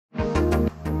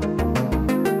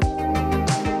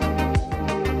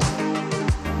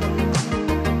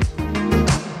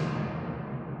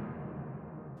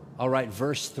All right,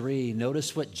 verse 3.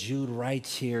 Notice what Jude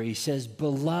writes here. He says,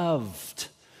 "Beloved,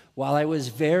 while I was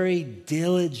very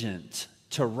diligent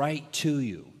to write to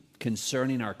you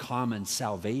concerning our common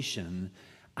salvation,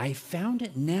 I found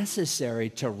it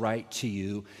necessary to write to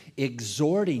you,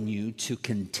 exhorting you to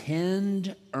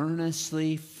contend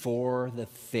earnestly for the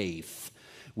faith,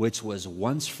 which was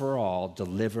once for all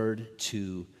delivered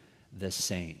to the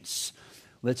saints."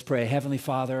 Let's pray. Heavenly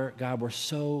Father, God, we're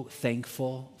so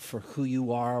thankful for who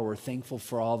you are. We're thankful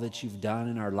for all that you've done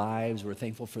in our lives. We're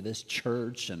thankful for this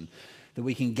church and that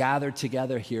we can gather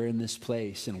together here in this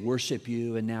place and worship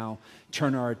you and now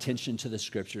turn our attention to the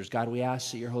Scriptures. God, we ask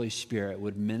that your Holy Spirit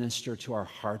would minister to our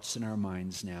hearts and our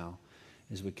minds now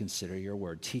as we consider your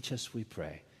word. Teach us, we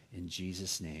pray. In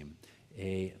Jesus' name,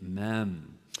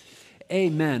 amen.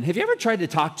 Amen. Have you ever tried to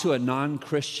talk to a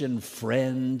non-Christian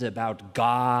friend about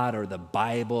God or the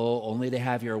Bible only to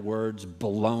have your words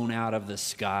blown out of the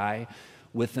sky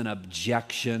with an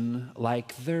objection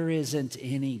like there isn't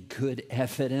any good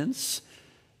evidence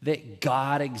that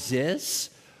God exists,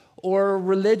 or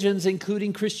religions,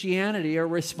 including Christianity, are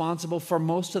responsible for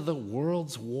most of the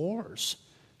world's wars,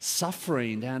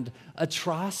 suffering, and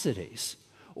atrocities?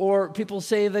 Or people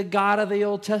say the God of the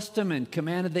Old Testament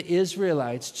commanded the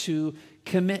Israelites to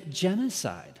commit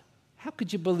genocide. How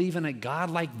could you believe in a God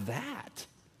like that?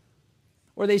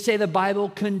 Or they say the Bible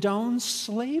condones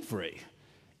slavery.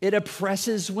 It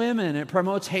oppresses women. It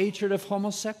promotes hatred of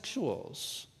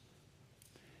homosexuals.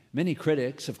 Many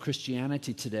critics of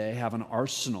Christianity today have an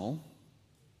arsenal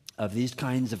of these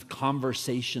kinds of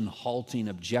conversation-halting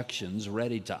objections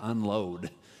ready to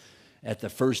unload at the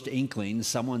first inkling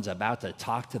someone's about to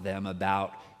talk to them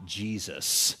about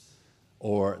Jesus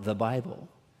or the Bible.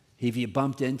 Have you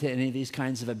bumped into any of these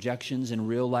kinds of objections in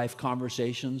real-life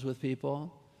conversations with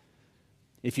people?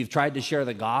 If you've tried to share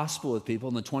the gospel with people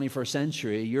in the 21st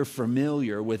century, you're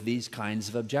familiar with these kinds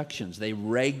of objections. They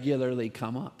regularly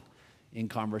come up in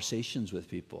conversations with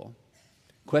people.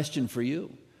 Question for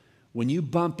you: when you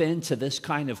bump into this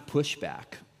kind of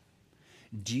pushback,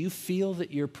 do you feel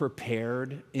that you're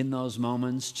prepared in those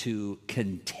moments to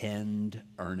contend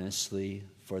earnestly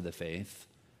for the faith?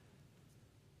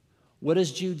 What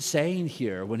is Jude saying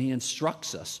here when he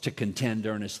instructs us to contend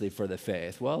earnestly for the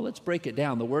faith? Well, let's break it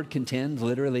down. The word contend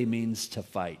literally means to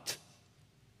fight.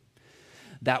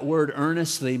 That word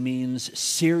earnestly means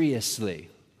seriously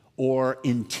or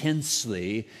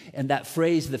intensely, and that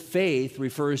phrase, the faith,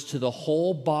 refers to the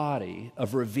whole body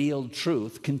of revealed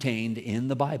truth contained in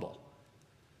the Bible.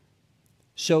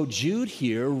 So Jude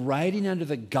here, writing under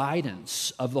the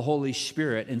guidance of the Holy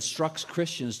Spirit, instructs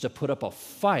Christians to put up a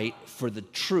fight for the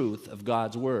truth of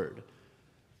God's word.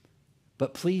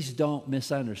 But please don't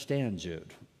misunderstand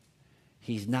Jude.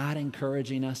 He's not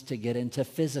encouraging us to get into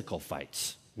physical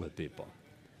fights with people.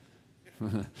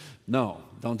 No,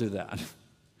 don't do that.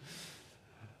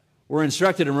 We're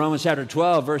instructed in Romans chapter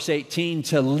 12, verse 18,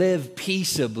 to live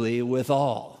peaceably with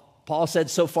all. Paul said,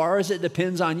 so far as it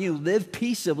depends on you, live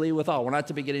peaceably with all. We're not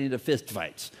to be getting into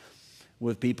fistfights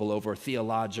with people over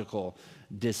theological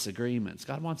disagreements.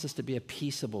 God wants us to be a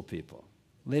peaceable people,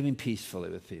 living peacefully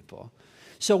with people.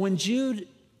 So when Jude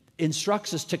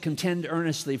instructs us to contend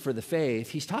earnestly for the faith,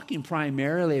 he's talking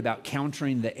primarily about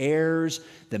countering the errors,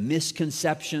 the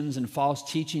misconceptions, and false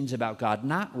teachings about God,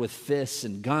 not with fists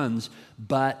and guns,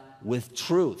 but with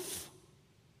truth.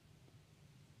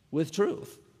 With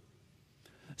truth.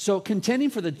 So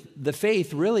contending for the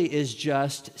faith really is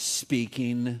just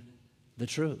speaking the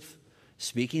truth.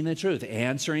 Speaking the truth,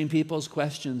 answering people's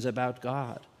questions about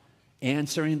God,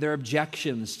 answering their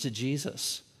objections to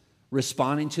Jesus,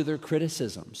 responding to their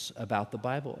criticisms about the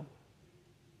Bible.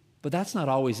 But that's not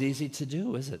always easy to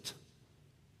do, is it?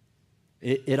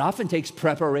 It often takes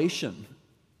preparation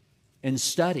and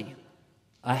study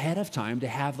ahead of time to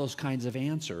have those kinds of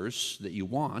answers that you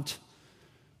want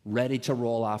ready to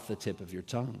roll off the tip of your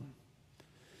tongue.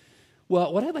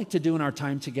 Well, what I'd like to do in our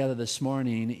time together this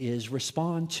morning is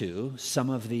respond to some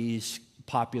of these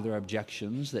popular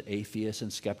objections that atheists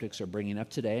and skeptics are bringing up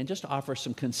today, and just offer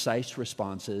some concise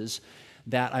responses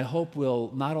that I hope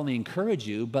will not only encourage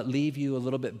you, but leave you a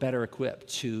little bit better equipped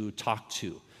to talk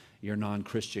to your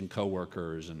non-Christian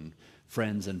coworkers and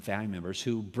friends and family members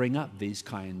who bring up these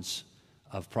kinds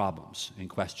of problems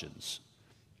and questions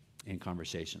in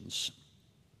conversations.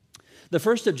 The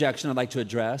first objection I'd like to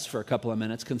address for a couple of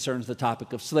minutes concerns the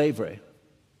topic of slavery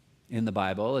in the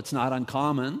Bible. It's not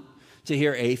uncommon to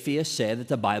hear atheists say that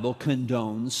the Bible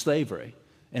condones slavery,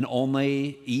 and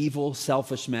only evil,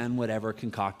 selfish men would ever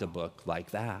concoct a book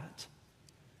like that.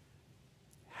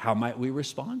 How might we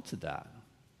respond to that?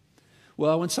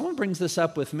 Well, when someone brings this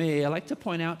up with me, I like to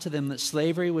point out to them that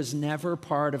slavery was never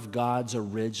part of God's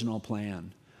original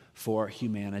plan for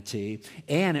humanity,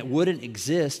 and it wouldn't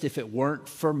exist if it weren't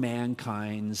for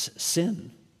mankind's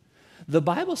sin. The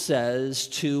Bible says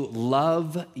to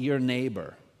love your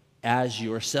neighbor as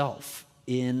yourself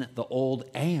in the Old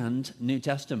and New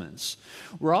Testaments.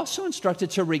 We're also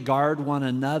instructed to regard one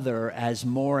another as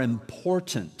more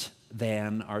important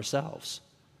than ourselves.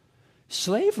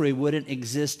 Slavery wouldn't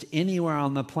exist anywhere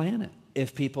on the planet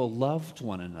if people loved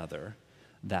one another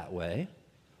that way.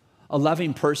 A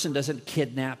loving person doesn't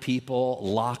kidnap people,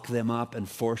 lock them up, and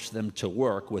force them to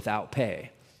work without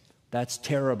pay. That's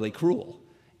terribly cruel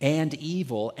and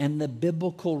evil, and the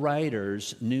biblical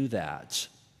writers knew that.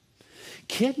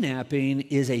 Kidnapping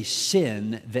is a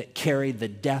sin that carried the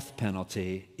death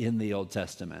penalty in the Old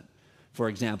Testament. For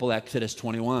example, Exodus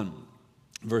 21.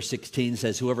 Verse 16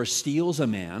 says, whoever steals a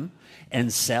man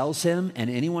and sells him, and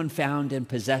anyone found in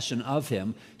possession of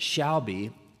him shall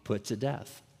be put to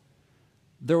death.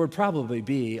 There would probably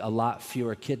be a lot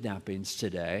fewer kidnappings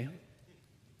today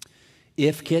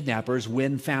if kidnappers,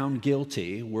 when found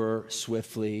guilty, were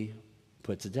swiftly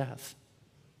put to death.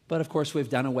 But of course, we've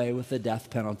done away with the death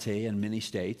penalty in many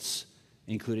states,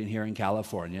 including here in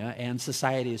California, and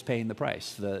society is paying the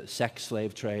price. The sex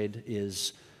slave trade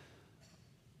is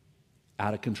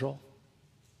out of control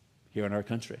here in our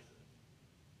country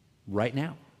right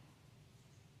now.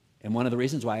 And one of the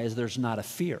reasons why is there's not a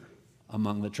fear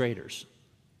among the traders.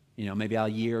 You know, maybe a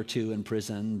year or two in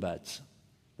prison, but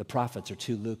the profits are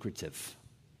too lucrative.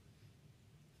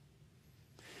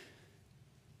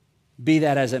 Be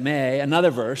that as it may, another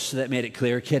verse that made it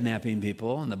clear kidnapping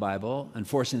people in the Bible and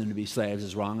forcing them to be slaves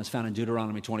is wrong is found in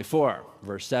Deuteronomy 24,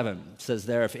 verse 7. It says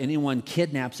there, if anyone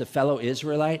kidnaps a fellow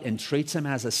Israelite and treats him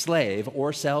as a slave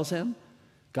or sells him,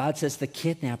 God says the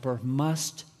kidnapper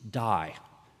must die.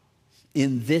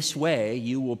 In this way,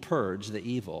 you will purge the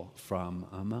evil from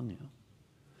among you.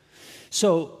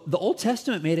 So the Old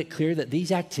Testament made it clear that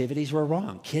these activities were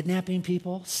wrong. Kidnapping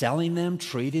people, selling them,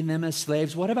 treating them as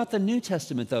slaves. What about the New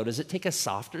Testament, though? Does it take a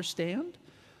softer stand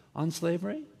on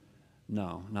slavery?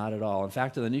 No, not at all. In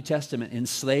fact, in the New Testament,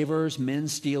 enslavers, men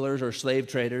stealers, or slave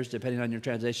traders, depending on your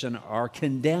translation, are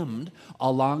condemned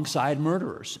alongside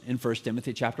murderers in 1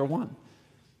 Timothy chapter 1,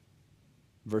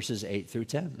 verses 8 through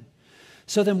 10.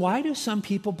 So then why do some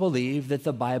people believe that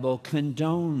the Bible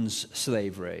condones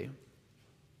slavery?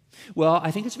 Well,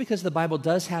 I think it's because the Bible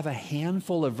does have a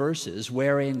handful of verses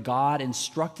wherein God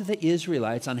instructed the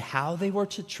Israelites on how they were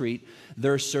to treat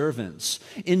their servants.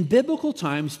 In biblical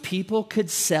times, people could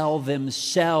sell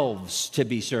themselves to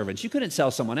be servants. You couldn't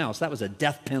sell someone else. That was a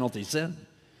death penalty sin.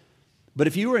 But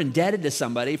if you were indebted to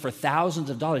somebody for thousands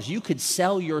of dollars, you could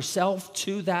sell yourself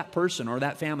to that person or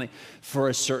that family for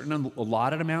a certain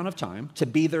allotted amount of time to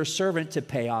be their servant to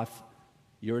pay off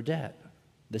your debt.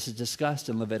 This is discussed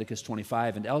in Leviticus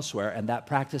 25 and elsewhere, and that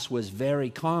practice was very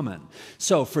common.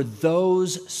 So for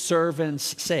those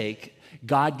servants' sake,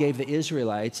 God gave the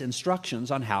Israelites instructions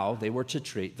on how they were to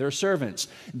treat their servants.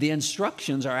 The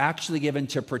instructions are actually given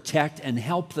to protect and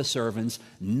help the servants,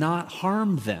 not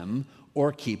harm them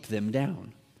or keep them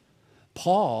down.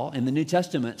 Paul, in the New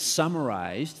Testament,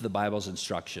 summarized the Bible's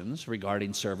instructions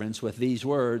regarding servants with these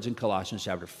words in Colossians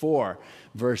chapter 4,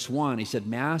 verse 1. He said,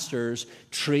 masters,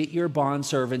 treat your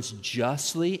bondservants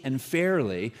justly and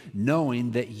fairly,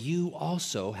 knowing that you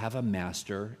also have a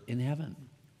master in heaven.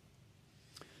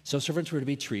 So servants were to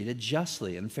be treated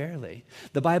justly and fairly.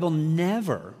 The Bible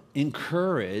never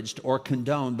encouraged or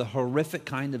condoned the horrific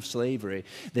kind of slavery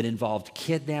that involved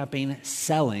kidnapping,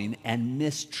 selling, and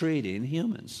mistreating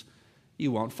humans.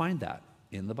 You won't find that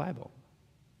in the Bible.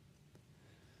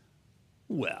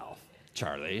 Well,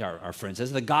 Charlie, our friend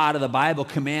says, the God of the Bible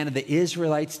commanded the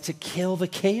Israelites to kill the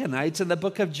Canaanites in the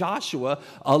book of Joshua.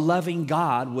 A loving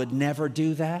God would never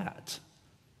do that.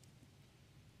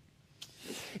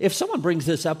 If someone brings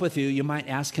this up with you, you might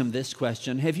ask him this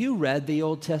question. Have you read the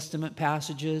Old Testament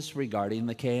passages regarding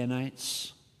the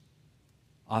Canaanites?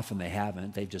 Often they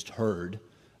haven't. They've just heard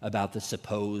about the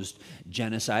supposed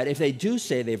genocide. If they do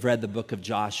say they've read the book of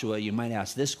Joshua, you might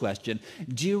ask this question.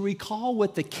 Do you recall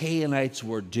what the Canaanites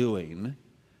were doing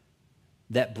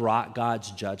that brought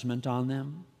God's judgment on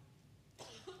them?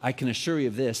 I can assure you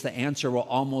of this, the answer will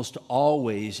almost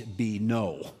always be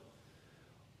no.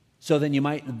 So then you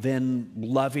might then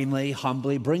lovingly,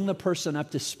 humbly bring the person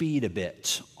up to speed a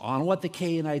bit on what the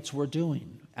Canaanites were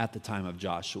doing at the time of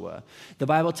Joshua. The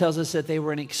Bible tells us that they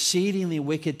were an exceedingly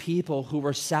wicked people who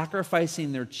were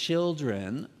sacrificing their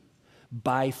children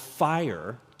by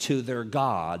fire to their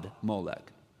god,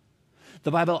 Molech.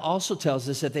 The Bible also tells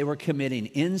us that they were committing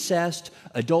incest,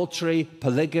 adultery,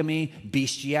 polygamy,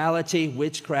 bestiality,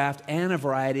 witchcraft, and a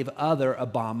variety of other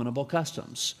abominable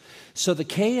customs. So the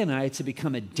Canaanites had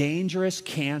become a dangerous,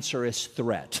 cancerous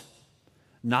threat,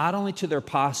 not only to their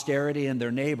posterity and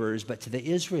their neighbors, but to the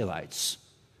Israelites.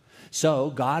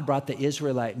 So God brought the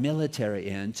Israelite military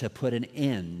in to put an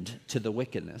end to the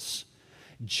wickedness.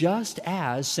 Just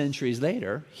as centuries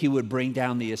later, he would bring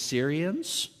down the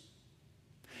Assyrians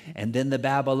and then the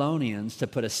Babylonians to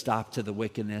put a stop to the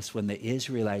wickedness when the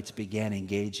Israelites began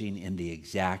engaging in the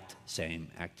exact same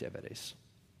activities.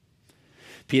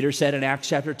 Peter said in Acts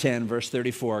chapter 10, verse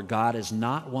 34, God is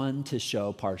not one to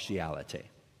show partiality.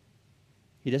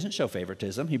 He doesn't show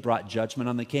favoritism. He brought judgment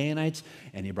on the Canaanites,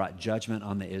 and he brought judgment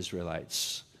on the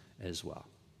Israelites as well.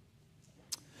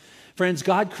 Friends,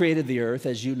 God created the earth,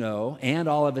 as you know, and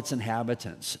all of its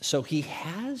inhabitants. So he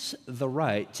has the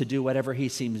right to do whatever he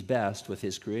seems best with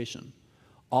his creation.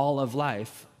 All of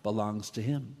life belongs to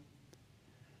him.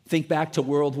 Think back to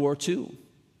World War II.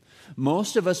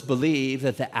 Most of us believe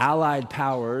that the Allied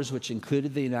powers, which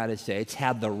included the United States,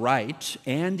 had the right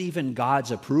and even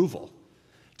God's approval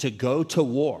to go to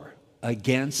war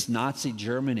against Nazi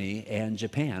Germany and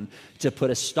Japan to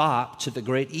put a stop to the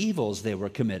great evils they were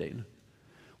committing.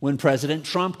 When President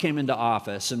Trump came into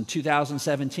office in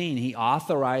 2017, he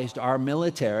authorized our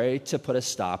military to put a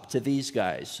stop to these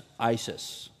guys,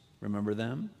 ISIS. Remember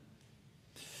them?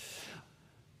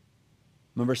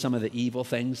 Remember some of the evil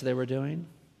things they were doing?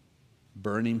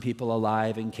 Burning people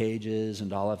alive in cages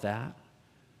and all of that?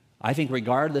 I think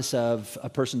regardless of a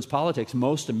person's politics,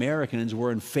 most Americans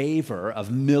were in favor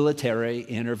of military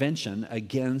intervention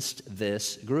against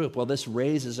this group. Well, this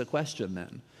raises a question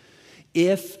then.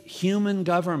 If human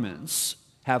governments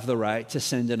have the right to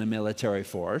send in a military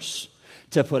force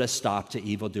to put a stop to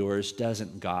evildoers,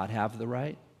 doesn't God have the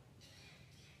right?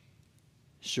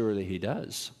 Surely he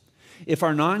does. If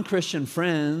our non-Christian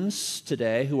friends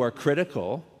today who are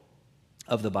critical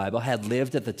of the Bible had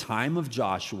lived at the time of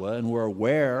Joshua and were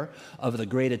aware of the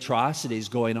great atrocities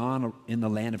going on in the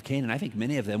land of Canaan, I think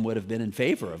many of them would have been in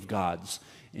favor of God's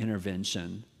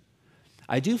intervention.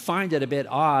 I do find it a bit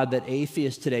odd that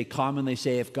atheists today commonly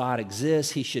say if God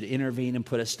exists, he should intervene and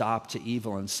put a stop to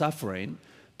evil and suffering.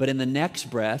 But in the next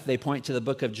breath, they point to the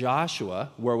book of Joshua,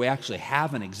 where we actually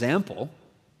have an example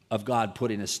of God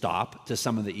putting a stop to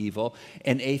some of the evil,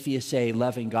 and atheists say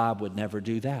loving God would never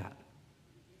do that.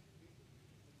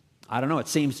 I don't know, it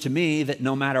seems to me that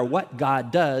no matter what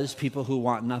God does, people who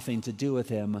want nothing to do with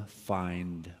him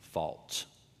find fault.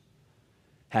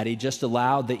 Had he just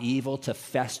allowed the evil to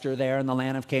fester there in the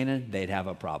land of Canaan, they'd have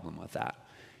a problem with that.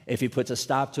 If he puts a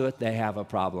stop to it, they have a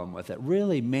problem with it.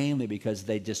 Really, mainly because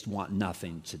they just want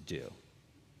nothing to do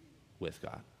with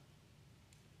God.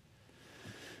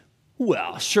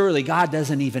 Well, surely God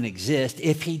doesn't even exist.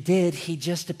 If he did, he'd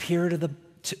just appear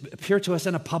to us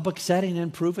in a public setting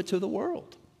and prove it to the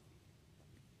world.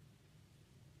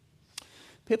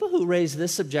 People who raise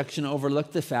this objection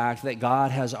overlook the fact that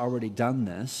God has already done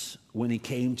this when he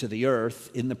came to the earth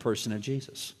in the person of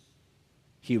Jesus.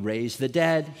 He raised the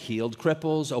dead, healed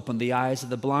cripples, opened the eyes of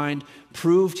the blind,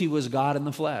 proved he was God in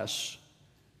the flesh.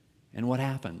 And what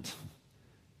happened?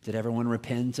 Did everyone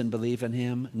repent and believe in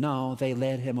him? No, they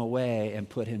led him away and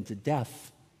put him to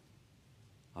death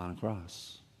on a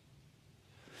cross.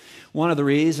 One of the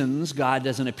reasons God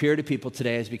doesn't appear to people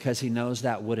today is because he knows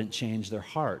that wouldn't change their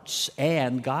hearts.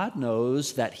 And God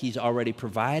knows that he's already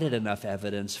provided enough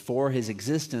evidence for his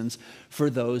existence for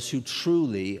those who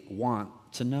truly want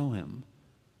to know him.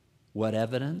 What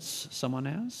evidence, someone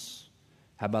asks?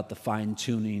 How about the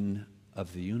fine-tuning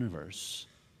of the universe?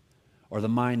 Or the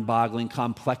mind-boggling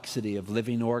complexity of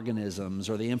living organisms,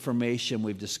 or the information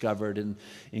we've discovered and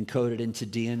encoded into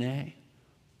DNA?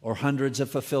 Or hundreds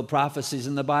of fulfilled prophecies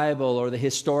in the Bible, or the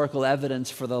historical evidence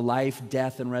for the life,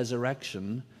 death, and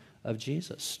resurrection of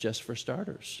Jesus, just for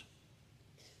starters.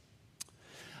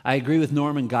 I agree with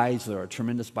Norman Geisler, a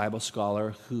tremendous Bible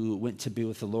scholar who went to be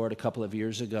with the Lord a couple of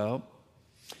years ago.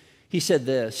 He said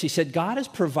this, he said, God has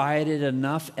provided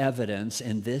enough evidence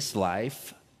in this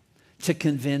life to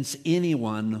convince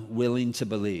anyone willing to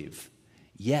believe.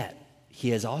 Yet,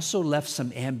 he has also left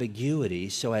some ambiguity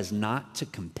so as not to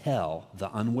compel the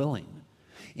unwilling.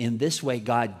 In this way,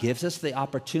 God gives us the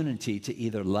opportunity to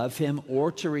either love him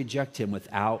or to reject him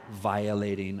without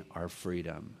violating our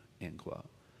freedom, end quote.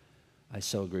 I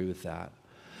so agree with that.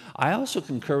 I also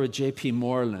concur with J.P.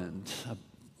 Moreland, a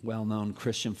well-known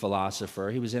Christian philosopher.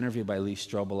 He was interviewed by Lee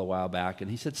Strobel a while back, and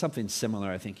he said something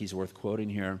similar. I think he's worth quoting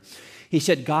here. He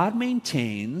said, God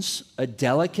maintains a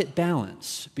delicate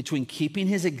balance between keeping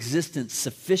his existence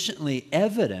sufficiently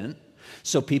evident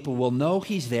So people will know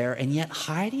he's there and yet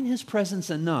hiding his presence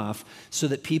enough so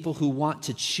that people who want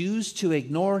to choose to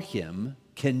ignore him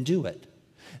can do it.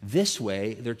 This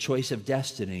way, their choice of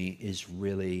destiny is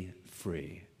really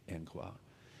free, end quote.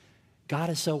 God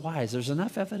is so wise. There's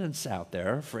enough evidence out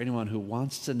there for anyone who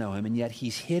wants to know him, and yet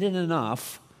he's hidden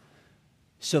enough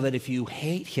so that if you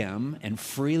hate him and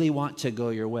freely want to go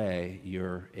your way,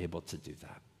 you're able to do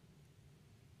that.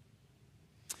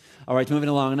 All right, moving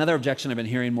along. Another objection I've been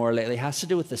hearing more lately has to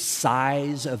do with the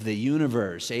size of the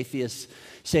universe. Atheists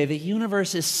say the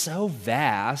universe is so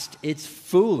vast, it's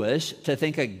foolish to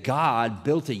think a God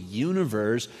built a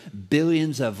universe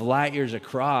billions of light years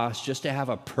across just to have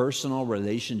a personal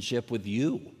relationship with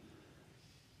you.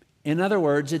 In other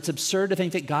words, it's absurd to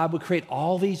think that God would create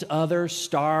all these other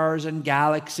stars and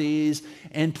galaxies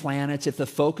and planets if the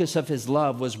focus of his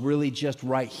love was really just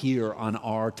right here on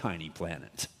our tiny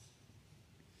planet.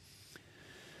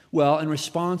 Well, in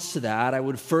response to that, I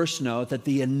would first note that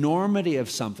the enormity of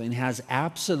something has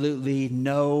absolutely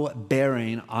no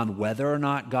bearing on whether or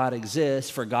not God exists,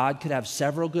 for God could have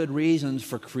several good reasons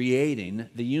for creating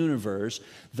the universe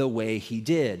the way he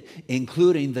did,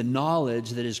 including the knowledge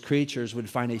that his creatures would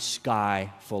find a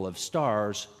sky full of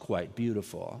stars quite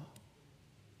beautiful.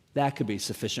 That could be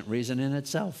sufficient reason in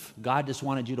itself. God just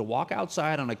wanted you to walk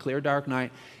outside on a clear, dark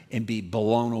night and be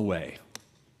blown away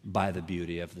by the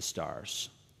beauty of the stars.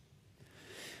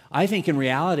 I think in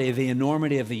reality, the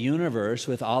enormity of the universe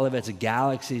with all of its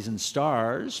galaxies and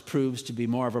stars proves to be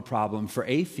more of a problem for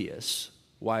atheists.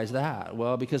 Why is that?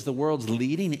 Well, because the world's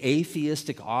leading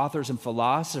atheistic authors and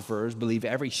philosophers believe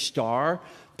every star,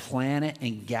 planet,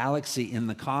 and galaxy in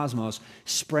the cosmos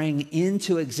sprang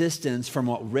into existence from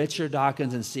what Richard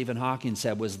Dawkins and Stephen Hawking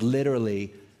said was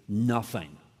literally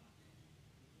nothing.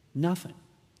 Nothing.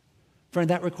 Friend,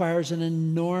 that requires an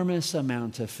enormous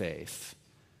amount of faith.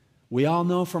 We all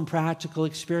know from practical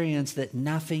experience that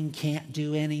nothing can't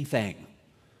do anything,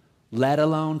 let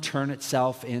alone turn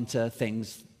itself into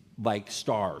things like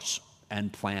stars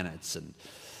and planets and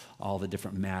all the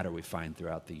different matter we find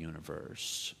throughout the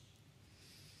universe.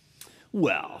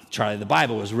 Well, Charlie, the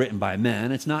Bible was written by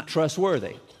men. It's not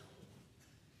trustworthy.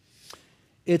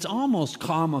 It's almost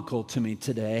comical to me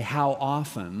today how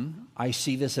often I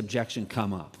see this objection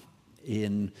come up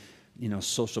in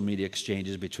social media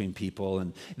exchanges between people.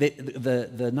 And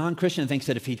the non-Christian thinks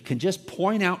that if he can just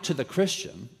point out to the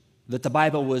Christian that the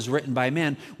Bible was written by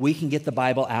men, we can get the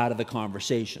Bible out of the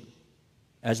conversation.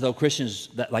 As though Christians,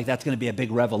 that's going to be a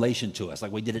big revelation to us,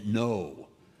 like we didn't know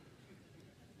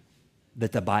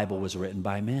that the Bible was written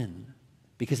by men.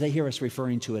 Because they hear us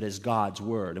referring to it as God's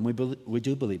Word. And we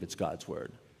do believe it's God's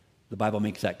Word. The Bible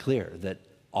makes that clear, that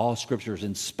all Scripture is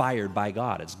inspired by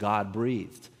God. It's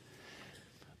God-breathed.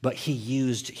 But he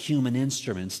used human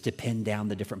instruments to pin down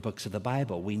the different books of the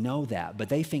Bible. We know that. But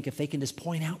they think if they can just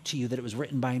point out to you that it was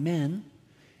written by men,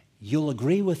 you'll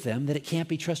agree with them that it can't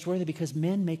be trustworthy because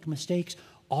men make mistakes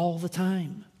all the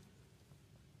time.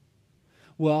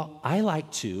 Well, I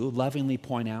like to lovingly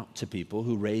point out to people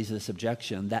who raise this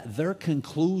objection that their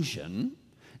conclusion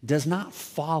does not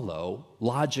follow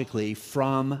logically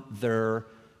from their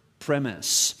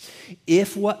premise.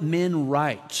 If what men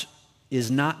write is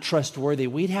not trustworthy,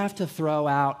 we'd have to throw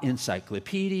out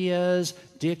encyclopedias,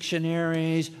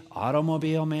 dictionaries,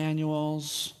 automobile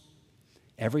manuals,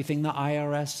 everything the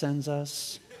IRS sends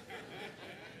us.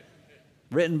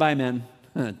 Written by men.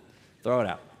 Throw it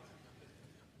out.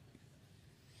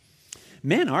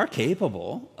 Men are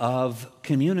capable of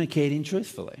communicating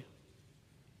truthfully,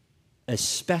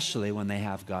 especially when they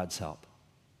have God's help,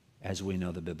 as we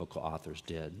know the biblical authors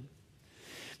did.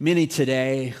 Many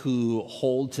today who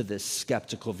hold to this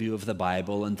skeptical view of the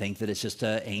Bible and think that it's just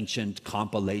an ancient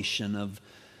compilation of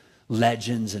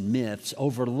legends and myths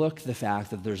overlook the fact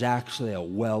that there's actually a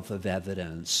wealth of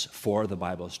evidence for the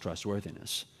Bible's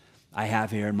trustworthiness. I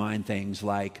have here in mind things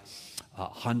like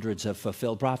hundreds of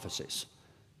fulfilled prophecies,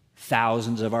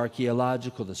 thousands of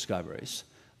archaeological discoveries,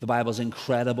 the Bible's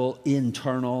incredible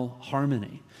internal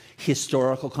harmony,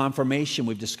 historical confirmation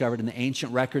we've discovered in the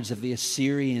ancient records of the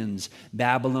Assyrians,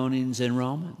 Babylonians, and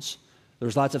Romans.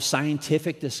 There's lots of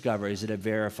scientific discoveries that have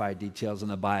verified details in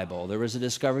the Bible. There was a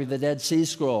discovery of the Dead Sea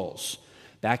Scrolls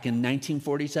back in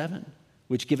 1947,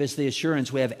 which give us the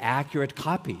assurance we have accurate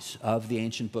copies of the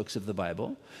ancient books of the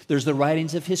Bible. There's the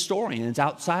writings of historians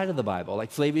outside of the Bible,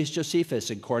 like Flavius Josephus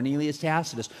and Cornelius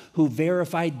Tacitus, who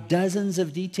verified dozens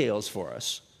of details for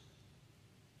us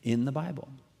in the Bible.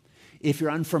 If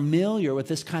you're unfamiliar with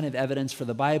this kind of evidence for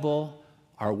the Bible,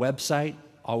 our website,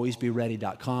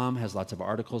 alwaysbeready.com, has lots of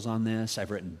articles on this. I've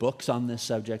written books on this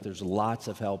subject. There's lots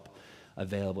of help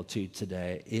available to you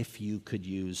today if you could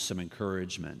use some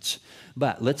encouragement.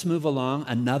 But let's move along.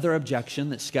 Another objection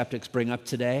that skeptics bring up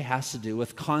today has to do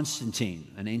with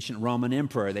Constantine, an ancient Roman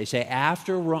emperor. They say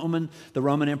after the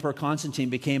Roman emperor Constantine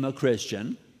became a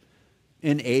Christian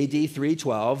in AD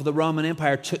 312, the Roman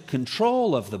Empire took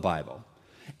control of the Bible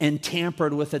and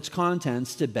tampered with its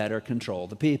contents to better control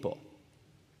the people.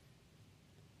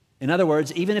 In other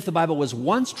words, even if the Bible was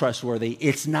once trustworthy,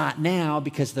 it's not now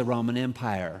because the Roman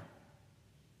Empire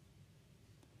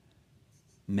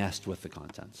messed with the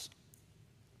contents.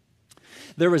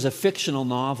 There was a fictional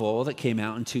novel that came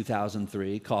out in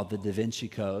 2003 called The Da Vinci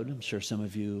Code. I'm sure some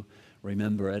of you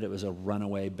remember it. It was a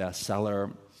runaway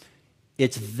bestseller.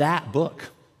 It's that book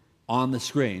on the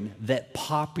screen that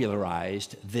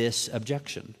popularized this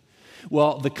objection.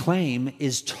 Well, the claim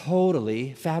is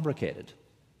totally fabricated.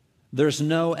 There's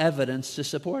no evidence to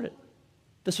support it.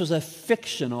 This was a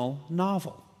fictional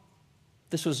novel.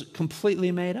 This was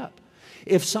completely made up.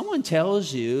 If someone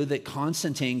tells you that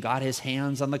Constantine got his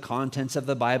hands on the contents of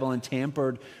the Bible and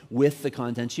tampered with the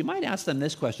contents, you might ask them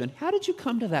this question: how did you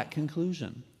come to that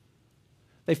conclusion?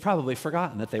 They've probably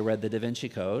forgotten that they read the Da Vinci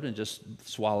Code and just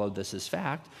swallowed this as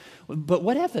fact. But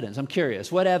what evidence? I'm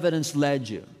curious. What evidence led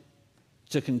you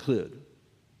to conclude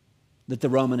that the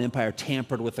Roman Empire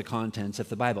tampered with the contents of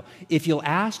the Bible? If you'll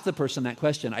ask the person that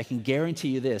question, I can guarantee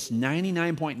you this: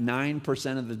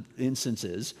 99.9% of the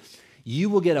instances, you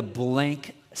will get a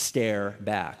blank stare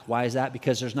back. Why is that?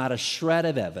 Because there's not a shred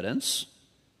of evidence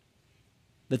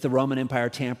that the Roman Empire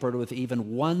tampered with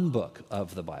even one book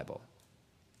of the Bible.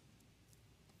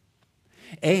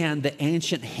 And the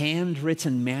ancient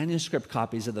handwritten manuscript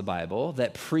copies of the Bible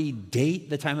that predate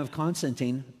the time of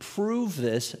Constantine prove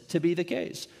this to be the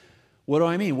case. What do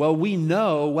I mean? Well, we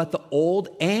know what the Old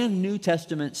and New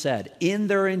Testament said in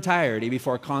their entirety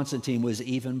before Constantine was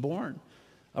even born,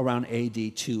 around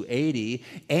AD 280.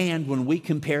 And when we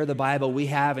compare the Bible we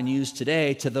have and use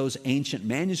today to those ancient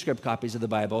manuscript copies of the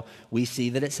Bible, we see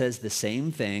that it says the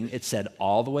same thing it said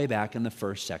all the way back in the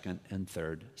 1st, 2nd, and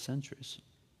 3rd centuries.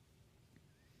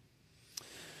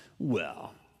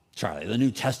 Well, Charlie, the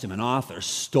New Testament author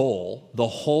stole the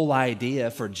whole idea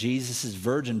for Jesus'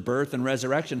 virgin birth and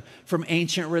resurrection from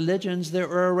ancient religions that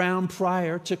were around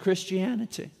prior to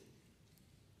Christianity.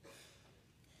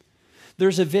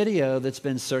 There's a video that's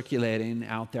been circulating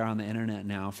out there on the internet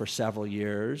now for several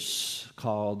years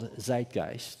called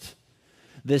Zeitgeist.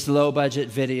 This low-budget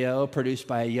video, produced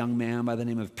by a young man by the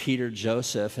name of Peter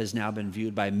Joseph, has now been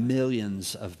viewed by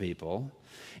millions of people.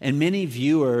 And many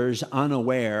viewers,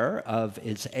 unaware of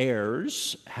its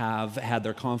errors, have had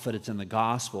their confidence in the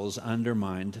Gospels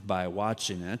undermined by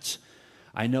watching it.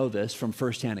 I know this from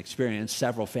firsthand experience.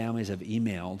 Several families have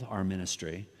emailed our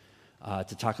ministry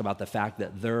to talk about the fact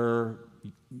that their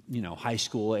high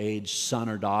school age son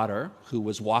or daughter who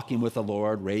was walking with the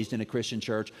Lord, raised in a Christian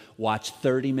church, watched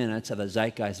 30 minutes of a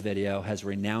Zeitgeist video, has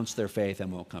renounced their faith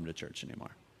and won't come to church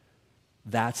anymore.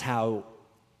 That's how,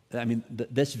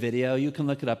 this video, you can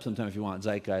look it up sometime if you want,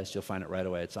 Zeitgeist, you'll find it right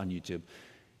away. It's on YouTube.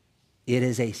 It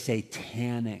is a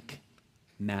satanic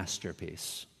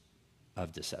masterpiece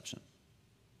of deception.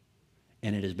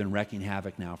 And it has been wreaking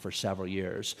havoc now for several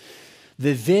years.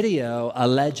 The video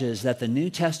alleges that the New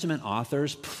Testament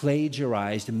authors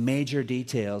plagiarized major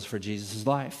details for Jesus'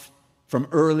 life from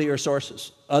earlier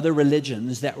sources, other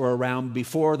religions that were around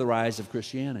before the rise of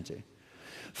Christianity.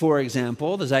 For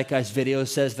example, the Zeitgeist video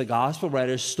says the gospel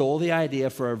writers stole the idea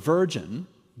for a virgin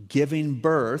giving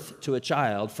birth to a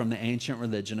child from the ancient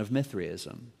religion of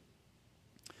Mithraism.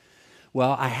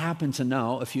 Well, I happen to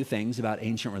know a few things about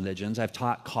ancient religions. I've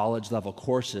taught college-level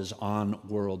courses on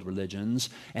world religions,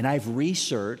 and I've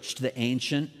researched the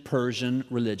ancient Persian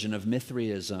religion of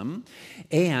Mithraism.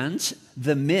 And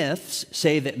the myths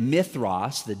say that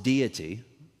Mithras, the deity,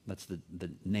 that's the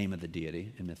name of the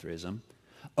deity in Mithraism,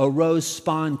 arose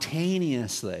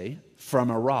spontaneously from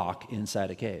a rock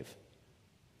inside a cave.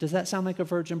 Does that sound like a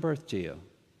virgin birth to you?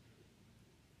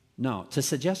 No. To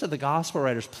suggest that the gospel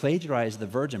writers plagiarized the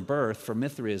virgin birth from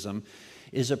Mithraism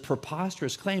is a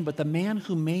preposterous claim, but the man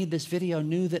who made this video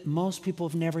knew that most people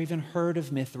have never even heard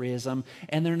of Mithraism,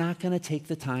 and they're not going to take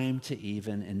the time to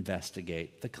even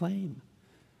investigate the claim.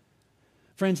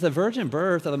 Friends, the virgin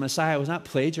birth of the Messiah was not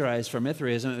plagiarized from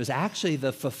Mithraism. It was actually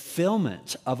the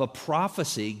fulfillment of a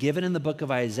prophecy given in the book of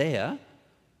Isaiah,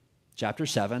 chapter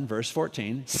 7, verse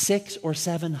 14, 600 or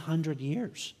 700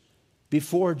 years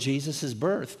before Jesus'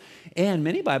 birth. And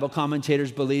many Bible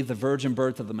commentators believe the virgin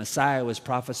birth of the Messiah was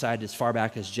prophesied as far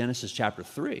back as Genesis chapter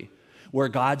 3, where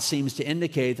God seems to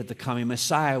indicate that the coming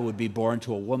Messiah would be born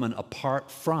to a woman apart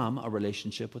from a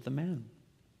relationship with a man.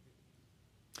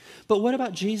 But what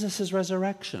about Jesus'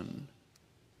 resurrection?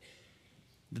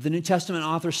 Did the New Testament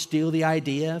author steal the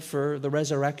idea for the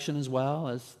resurrection as well,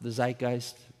 as the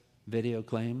Zeitgeist video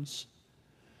claims?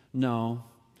 No.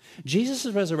 Jesus'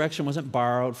 resurrection wasn't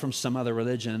borrowed from some other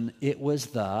religion. It was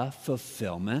the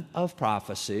fulfillment of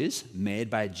prophecies made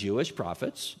by Jewish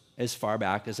prophets as far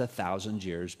back as 1,000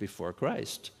 years before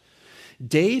Christ.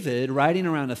 David, writing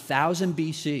around 1000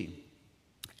 BC,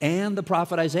 and the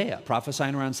prophet Isaiah,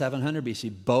 prophesying around 700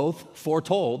 BC, both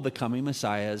foretold the coming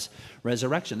Messiah's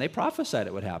resurrection. They prophesied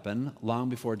it would happen long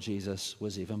before Jesus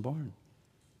was even born.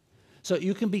 So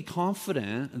you can be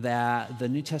confident that the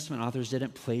New Testament authors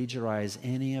didn't plagiarize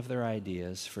any of their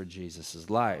ideas for Jesus'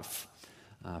 life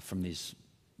from these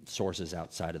sources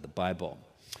outside of the Bible.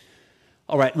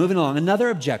 All right, moving along. Another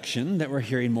objection that we're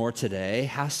hearing more today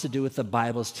has to do with the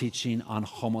Bible's teaching on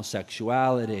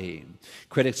homosexuality.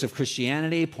 Critics of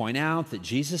Christianity point out that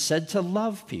Jesus said to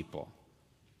love people,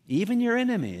 even your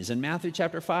enemies. In Matthew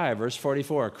chapter 5, verse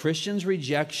 44, Christians'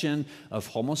 rejection of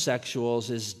homosexuals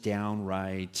is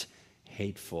downright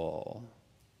hateful.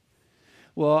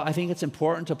 Well, I think it's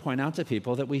important to point out to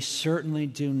people that we certainly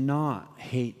do not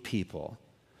hate people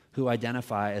who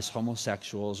identify as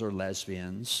homosexuals or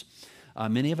lesbians.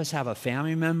 Many of us have a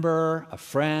family member, a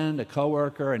friend, a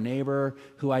coworker, a neighbor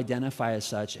who identify as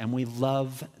such, and we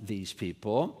love these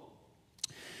people.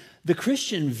 The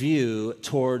Christian view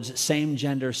towards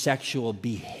same-gender sexual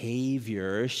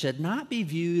behavior should not be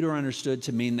viewed or understood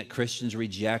to mean that Christians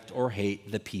reject or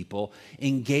hate the people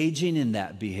engaging in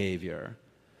that behavior.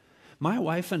 My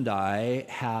wife and I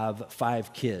have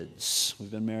 5 kids.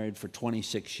 We've been married for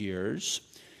 26 years.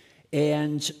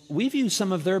 And we view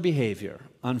some of their behavior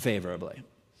unfavorably.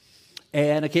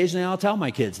 And occasionally I'll tell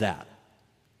my kids that.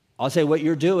 I'll say, what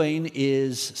you're doing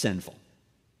is sinful.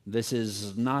 This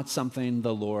is not something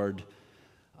the Lord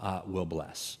will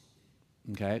bless.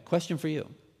 Okay, question for you.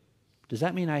 Does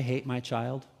that mean I hate my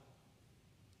child?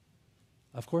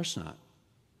 Of course not.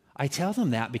 I tell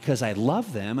them that because I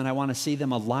love them and I want to see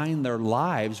them align their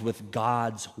lives with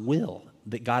God's will,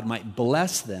 that God might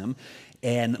bless them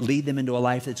and lead them into a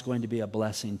life that's going to be a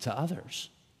blessing to others.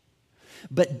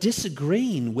 But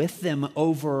disagreeing with them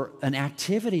over an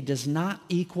activity does not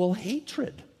equal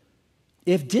hatred.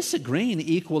 If disagreeing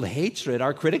equaled hatred,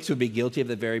 our critics would be guilty of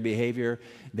the very behavior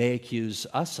they accuse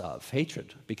us of,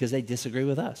 hatred, because they disagree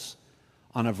with us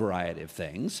on a variety of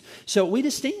things. So we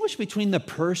distinguish between the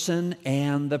person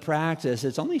and the practice.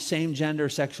 It's only same-gender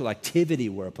sexual activity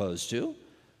we're opposed to,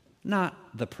 not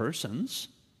the persons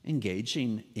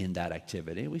engaging in that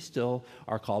activity. We still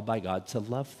are called by God to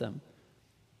love them.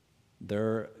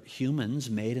 They're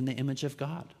humans made in the image of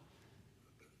God,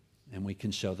 and we can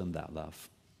show them that love.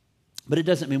 But it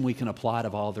doesn't mean we can applaud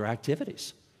of all their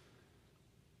activities.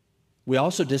 We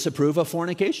also disapprove of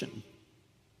fornication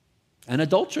and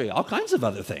adultery, all kinds of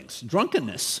other things,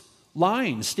 drunkenness,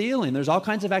 lying, stealing. There's all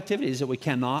kinds of activities that we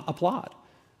cannot applaud.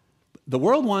 The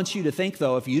world wants you to think,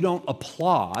 though, if you don't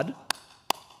applaud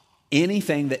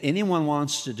anything that anyone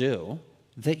wants to do,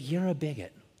 that you're a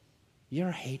bigot,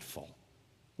 you're hateful.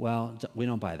 Well, we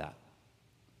don't buy that.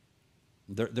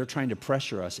 They're trying to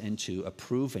pressure us into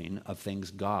approving of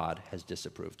things God has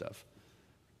disapproved of.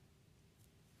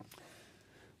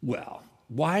 Well,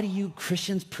 why do you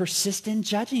Christians persist in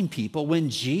judging people when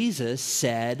Jesus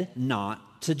said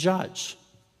not to judge?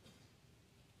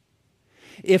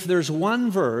 If there's one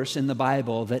verse in the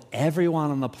Bible that everyone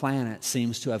on the planet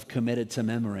seems to have committed to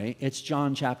memory, it's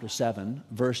John chapter 7,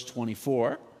 verse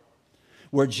 24,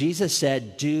 where Jesus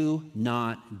said, do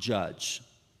not judge.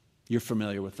 You're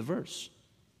familiar with the verse.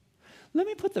 Let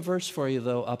me put the verse for you,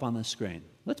 though, up on the screen.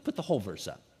 Let's put the whole verse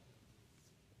up.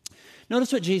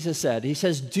 Notice what Jesus said. He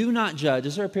says, do not judge.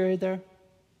 Is there a period there?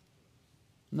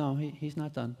 No, he's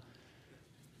not done.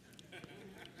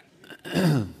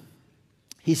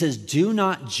 He says, do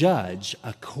not judge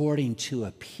according to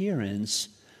appearance,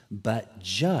 but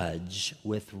judge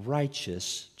with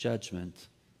righteous judgment.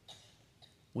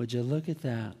 Would you look at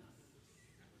that?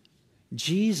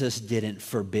 Jesus didn't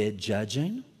forbid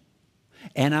judging,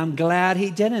 and I'm glad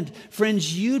he didn't.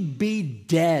 Friends, you'd be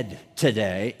dead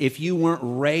today if you weren't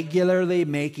regularly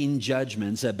making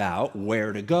judgments about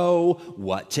where to go,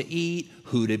 what to eat,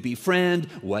 who to befriend,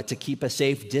 what to keep a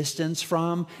safe distance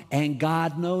from, and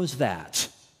God knows that.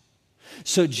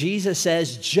 So Jesus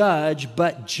says, judge,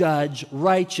 but judge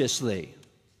righteously.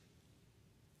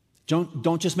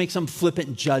 Don't just make some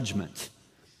flippant judgment,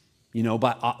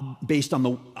 based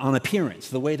on appearance,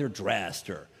 the way they're dressed,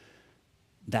 or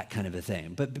that kind of a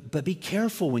thing. But be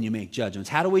careful when you make judgments.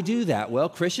 How do we do that? Well,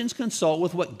 Christians consult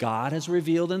with what God has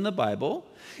revealed in the Bible,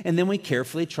 and then we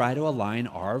carefully try to align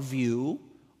our view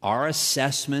our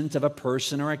assessment of a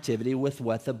person or activity with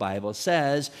what the Bible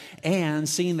says, and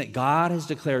seeing that God has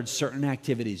declared certain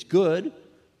activities good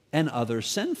and others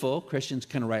sinful, Christians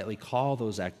can rightly call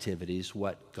those activities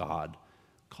what God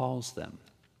calls them.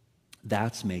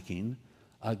 That's making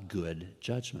a good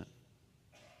judgment.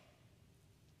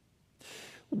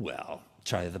 Well,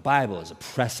 Charlie, the Bible is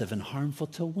oppressive and harmful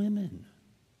to women.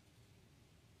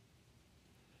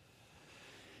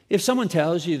 If someone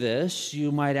tells you this,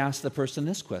 you might ask the person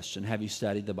this question: have you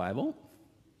studied the Bible?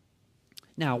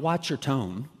 Now, watch your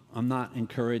tone. I'm not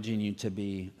encouraging you to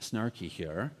be snarky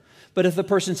here. But if the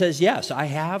person says, yes, I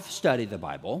have studied the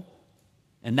Bible,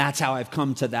 and that's how I've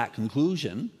come to that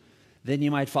conclusion, then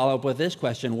you might follow up with this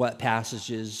question: what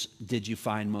passages did you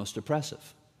find most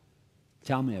oppressive?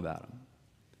 Tell me about them.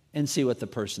 And see what the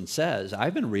person says.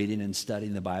 I've been reading and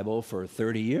studying the Bible for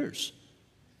 30 years.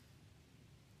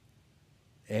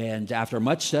 And after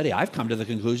much study, I've come to the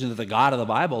conclusion that the God of the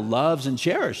Bible loves and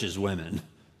cherishes women.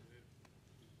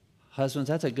 Husbands,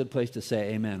 that's a good place to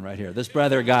say amen right here. This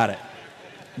brother got it.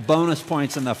 Bonus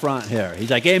points in the front here. He's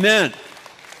like, amen.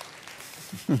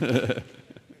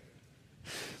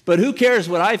 But who cares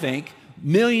what I think?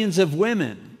 Millions of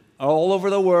women all over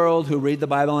the world who read the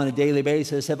Bible on a daily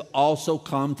basis have also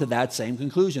come to that same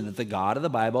conclusion, that the God of the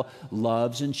Bible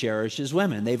loves and cherishes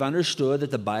women. They've understood that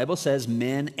the Bible says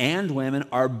men and women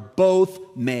are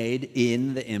both made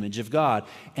in the image of God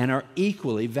and are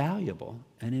equally valuable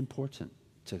and important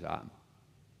to God.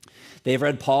 They've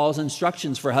read Paul's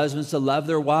instructions for husbands to love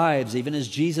their wives, even as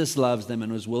Jesus loves them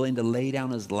and was willing to lay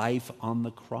down his life on the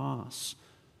cross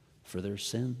for their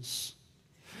sins.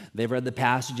 They've read the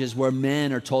passages where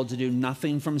men are told to do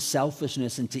nothing from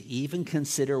selfishness and to even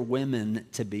consider women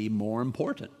to be more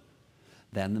important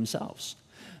than themselves.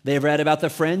 They've read about the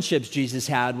friendships Jesus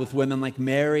had with women like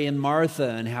Mary and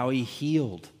Martha and how he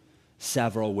healed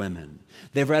several women.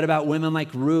 They've read about women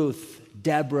like Ruth,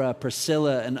 Deborah,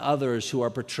 Priscilla, and others who are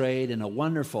portrayed in a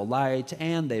wonderful light,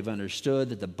 and they've understood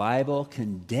that the Bible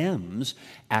condemns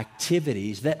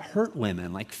activities that hurt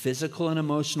women, like physical and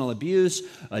emotional abuse,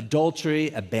 adultery,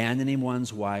 abandoning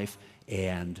one's wife,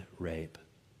 and rape.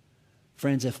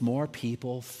 Friends, if more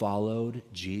people followed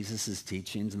Jesus'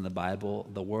 teachings in the Bible,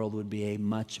 the world would be a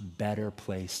much better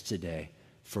place today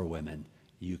for women.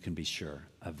 You can be sure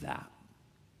of that.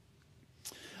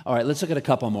 All right, let's look at a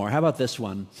couple more. How about this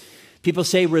one? People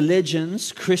say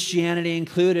religions, Christianity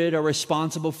included, are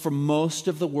responsible for most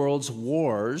of the world's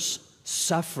wars,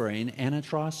 suffering, and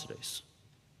atrocities.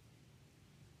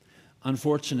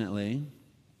 Unfortunately,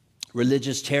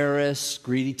 religious terrorists,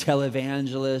 greedy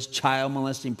televangelists, child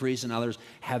molesting priests, and others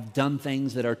have done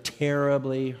things that are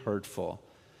terribly hurtful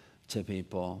to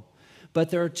people. But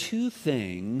there are two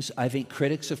things I think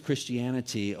critics of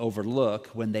Christianity overlook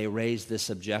when they raise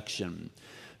this objection.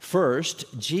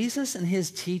 First, Jesus and his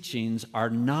teachings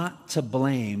are not to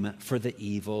blame for the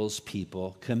evils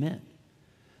people commit.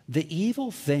 The evil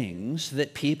things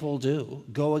that people do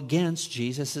go against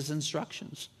Jesus'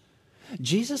 instructions.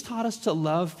 Jesus taught us to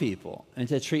love people and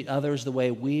to treat others the way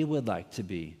we would like to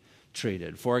be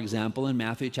treated. For example, in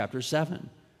Matthew chapter 7,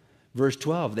 verse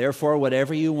 12, therefore,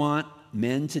 whatever you want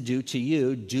men to do to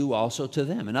you, do also to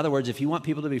them. In other words, if you want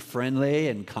people to be friendly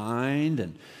and kind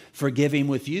and forgiving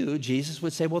with you, Jesus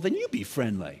would say, well, then you be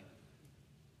friendly.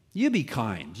 You be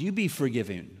kind. You be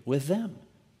forgiving with them.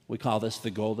 We call this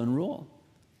the golden rule.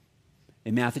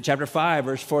 In Matthew chapter 5,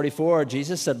 verse 44,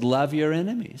 Jesus said, love your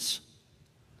enemies.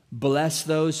 Bless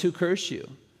those who curse you.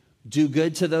 Do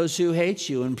good to those who hate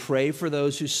you, and pray for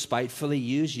those who spitefully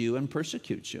use you and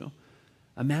persecute you.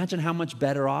 Imagine how much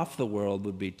better off the world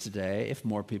would be today if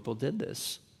more people did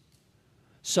this.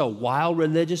 So while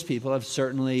religious people have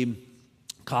certainly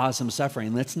caused some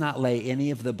suffering, let's not lay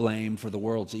any of the blame for the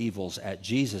world's evils at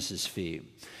Jesus' feet.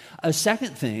 A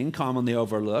second thing commonly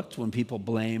overlooked when people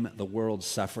blame the world's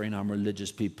suffering on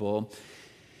religious people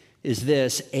is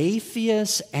this: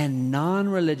 atheists and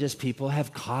non-religious people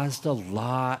have caused a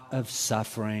lot of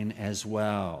suffering as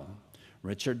well.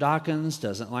 Richard Dawkins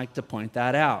doesn't like to point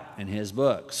that out in his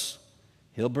books.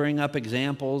 He'll bring up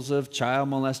examples of child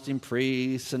molesting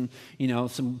priests and,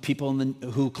 some people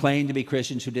who claim to be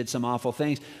Christians who did some awful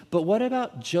things. But what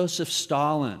about Joseph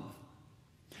Stalin,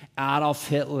 Adolf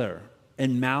Hitler,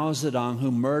 and Mao Zedong,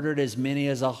 who murdered as many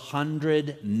as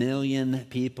 100 million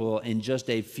people in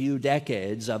just a few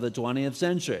decades of the 20th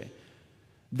century?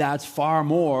 That's far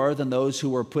more than those who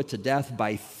were put to death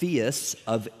by theists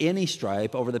of any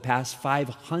stripe over the past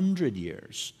 500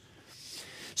 years.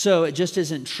 So it just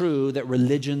isn't true that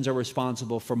religions are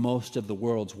responsible for most of the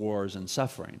world's wars and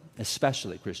suffering,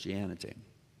 especially Christianity.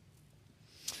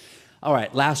 All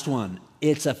right, last one.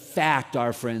 It's a fact,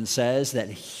 our friend says, that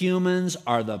humans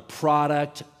are the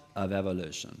product of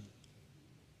evolution.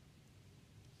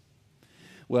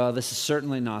 Well, this is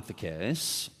certainly not the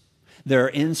case. There are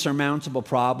insurmountable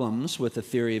problems with the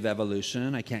theory of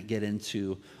evolution. I can't get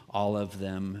into all of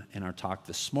them in our talk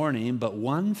this morning, but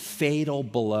one fatal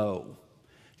blow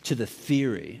to the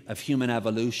theory of human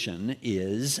evolution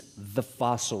is the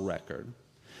fossil record.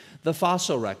 The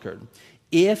fossil record.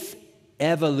 If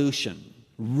evolution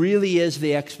really is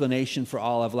the explanation for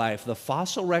all of life, the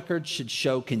fossil record should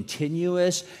show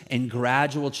continuous and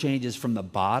gradual changes from the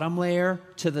bottom layer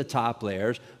to the top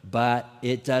layers, but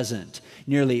it doesn't.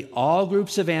 Nearly all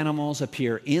groups of animals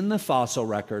appear in the fossil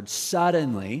record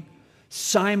suddenly,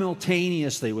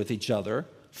 simultaneously with each other,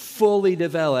 fully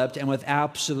developed, and with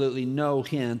absolutely no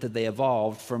hint that they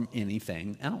evolved from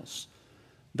anything else.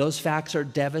 Those facts are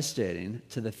devastating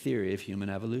to the theory of human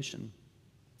evolution.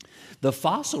 The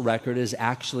fossil record is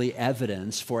actually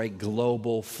evidence for a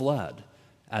global flood,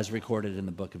 as recorded in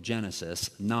the book of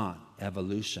Genesis, not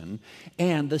evolution.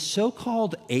 And the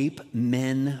so-called ape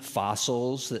men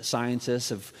fossils that scientists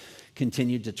have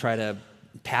continued to try to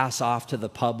pass off to the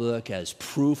public as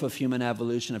proof of human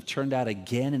evolution have turned out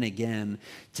again and again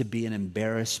to be an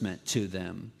embarrassment to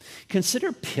them.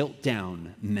 Consider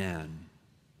Piltdown men.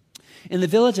 In the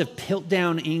village of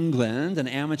Piltdown, England, an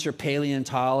amateur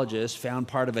paleontologist found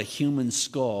part of a human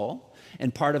skull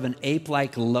and part of an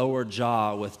ape-like lower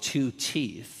jaw with 2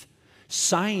 teeth.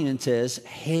 Scientists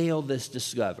hailed this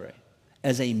discovery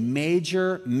as a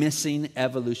major missing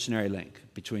evolutionary link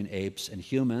between apes and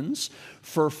humans.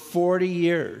 For 40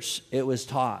 years, it was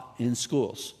taught in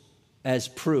schools as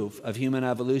proof of human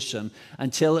evolution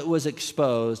until it was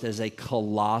exposed as a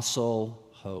colossal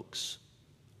hoax.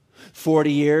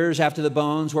 40 years after the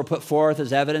bones were put forth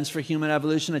as evidence for human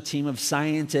evolution, a team of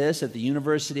scientists at the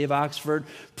University of Oxford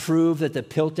proved that the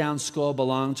Piltdown skull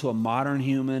belonged to a modern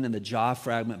human and the jaw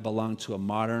fragment belonged to a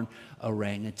modern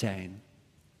orangutan.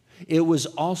 It was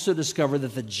also discovered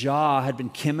that the jaw had been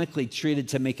chemically treated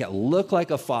to make it look like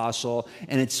a fossil,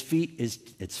 and its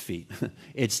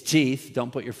teeth,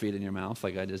 don't put your feet in your mouth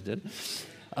like I just did,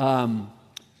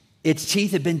 its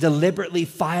teeth had been deliberately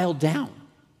filed down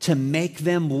to make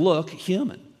them look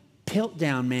human.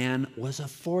 Piltdown man was a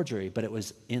forgery, but it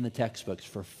was in the textbooks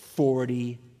for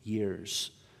 40 years.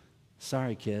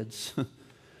 Sorry, kids.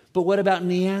 But what about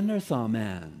Neanderthal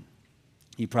man?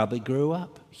 You probably grew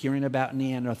up hearing about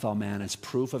Neanderthal man as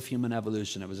proof of human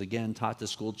evolution. It was again taught to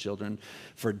school children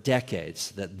for decades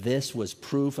that this was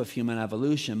proof of human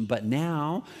evolution. But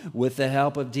now, with the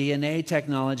help of DNA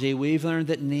technology, we've learned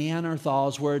that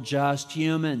Neanderthals were just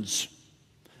humans.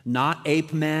 Not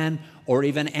ape men or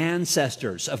even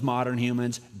ancestors of modern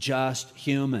humans, just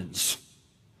humans.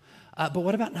 But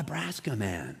what about Nebraska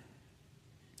man?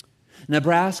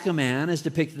 Nebraska man, as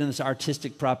depicted in this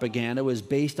artistic propaganda, was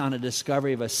based on a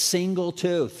discovery of a single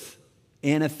tooth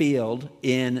in a field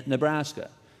in Nebraska.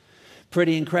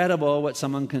 Pretty incredible what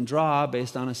someone can draw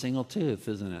based on a single tooth,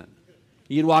 isn't it?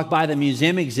 You'd walk by the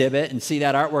museum exhibit and see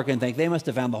that artwork and think they must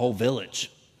have found the whole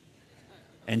village.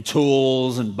 And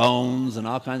tools and bones and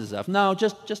all kinds of stuff. No,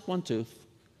 just one tooth.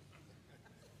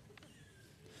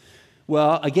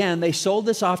 Well, again, they sold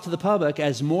this off to the public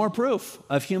as more proof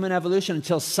of human evolution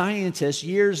until scientists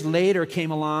years later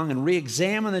came along and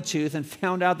re-examined the tooth and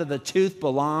found out that the tooth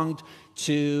belonged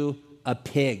to a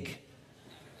pig.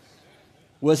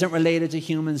 Wasn't related to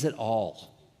humans at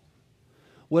all.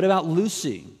 What about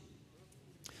Lucy?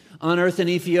 Unearthed in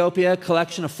Ethiopia, a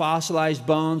collection of fossilized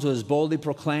bones was boldly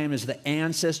proclaimed as the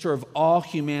ancestor of all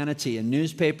humanity in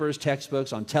newspapers,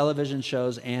 textbooks, on television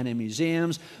shows, and in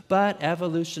museums. But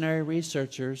evolutionary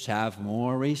researchers have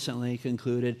more recently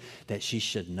concluded that she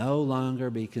should no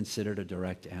longer be considered a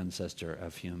direct ancestor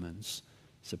of humans.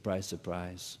 Surprise,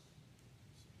 surprise.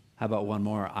 How about one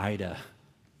more? Ida.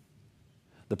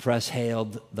 The press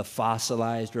hailed the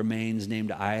fossilized remains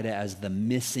named Ida as the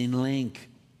missing link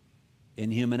in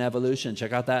human evolution.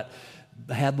 Check out that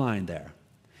headline there.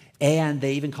 And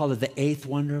they even called it the 8th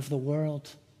wonder of the world.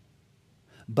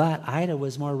 But Ida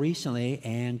was more recently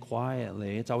and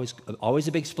quietly. It's always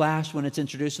a big splash when it's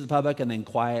introduced to the public and then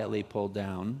quietly pulled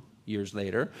down years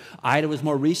later. Ida was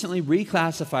more recently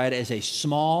reclassified as a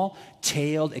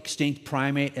small-tailed extinct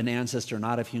primate, an ancestor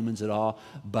not of humans at all,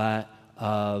 but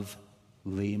of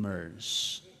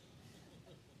lemurs.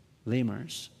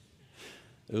 Lemurs.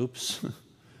 Oops.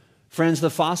 Friends, the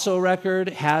fossil record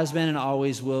has been and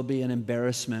always will be an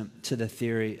embarrassment to the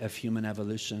theory of human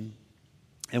evolution.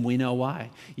 And we know why.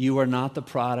 You are not the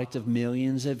product of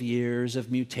millions of years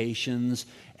of mutations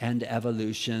and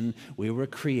evolution. We were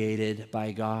created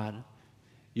by God.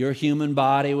 Your human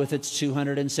body with its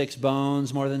 206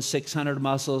 bones, more than 600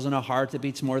 muscles, and a heart that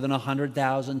beats more than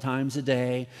 100,000 times a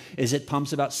day, as it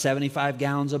pumps about 75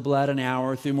 gallons of blood an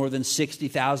hour through more than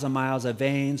 60,000 miles of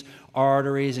veins,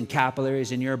 arteries, and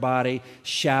capillaries in your body,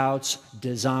 shouts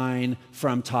design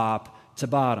from top to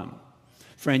bottom.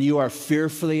 Friend, you are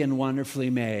fearfully and wonderfully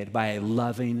made by a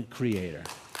loving Creator.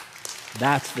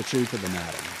 That's the truth of the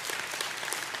matter.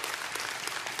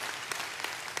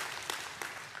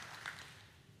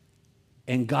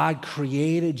 And God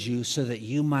created you so that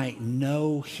you might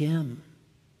know Him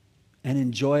and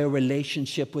enjoy a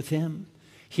relationship with Him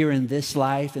here in this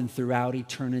life and throughout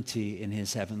eternity in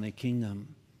His heavenly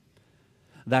kingdom.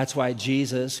 That's why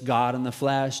Jesus, God in the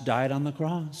flesh, died on the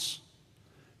cross.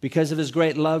 Because of His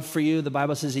great love for you, the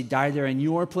Bible says He died there in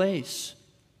your place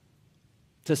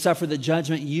to suffer the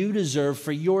judgment you deserve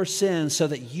for your sins so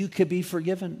that you could be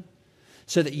forgiven,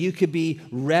 so that you could be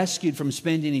rescued from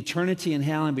spending eternity in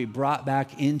hell and be brought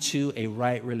back into a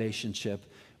right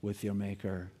relationship with your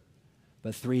Maker.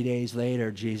 But 3 days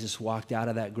later, Jesus walked out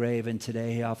of that grave, and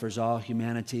today He offers all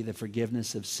humanity the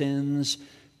forgiveness of sins,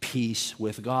 peace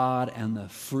with God, and the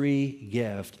free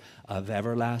gift of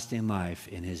everlasting life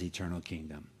in His eternal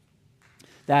kingdom.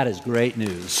 That is great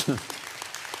news.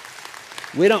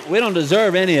 We don't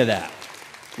deserve any of that.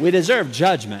 We deserve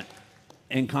judgment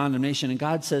and condemnation. And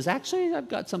God says, actually, I've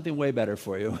got something way better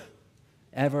for you.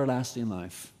 Everlasting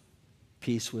life,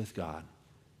 peace with God,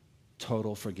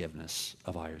 total forgiveness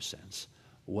of all your sins.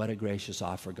 What a gracious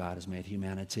offer God has made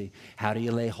humanity. How do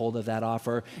you lay hold of that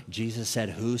offer? Jesus said,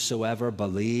 whosoever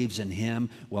believes in Him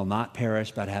will not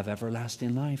perish but have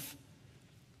everlasting life.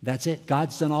 That's it.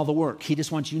 God's done all the work. He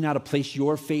just wants you now to place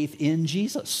your faith in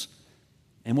Jesus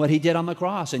and what He did on the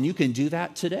cross. And you can do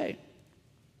that today.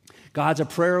 God's a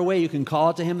prayer away. You can call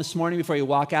it to Him this morning before you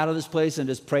walk out of this place and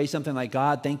just pray something like,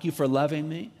 God, thank you for loving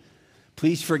me.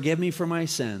 Please forgive me for my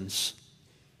sins.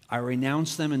 I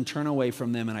renounce them and turn away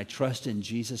from them, and I trust in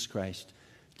Jesus Christ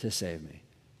to save me.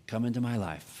 Come into my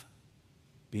life.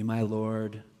 Be my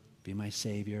Lord. Be my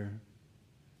Savior.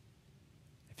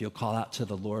 If you'll call out to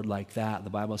the Lord like that, the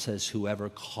Bible says, whoever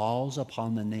calls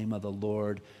upon the name of the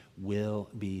Lord will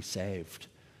be saved.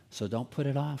 So don't put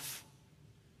it off.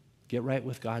 Get right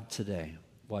with God today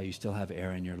while you still have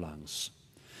air in your lungs.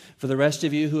 For the rest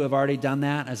of you who have already done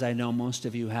that, as I know most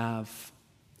of you have,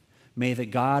 may the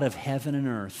God of heaven and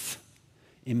earth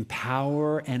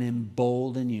empower and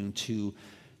embolden you to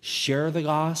share the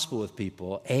gospel with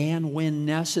people and, when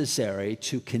necessary,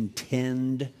 to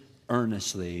contend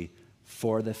earnestly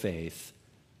for the faith,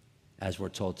 as we're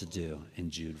told to do in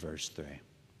Jude verse 3.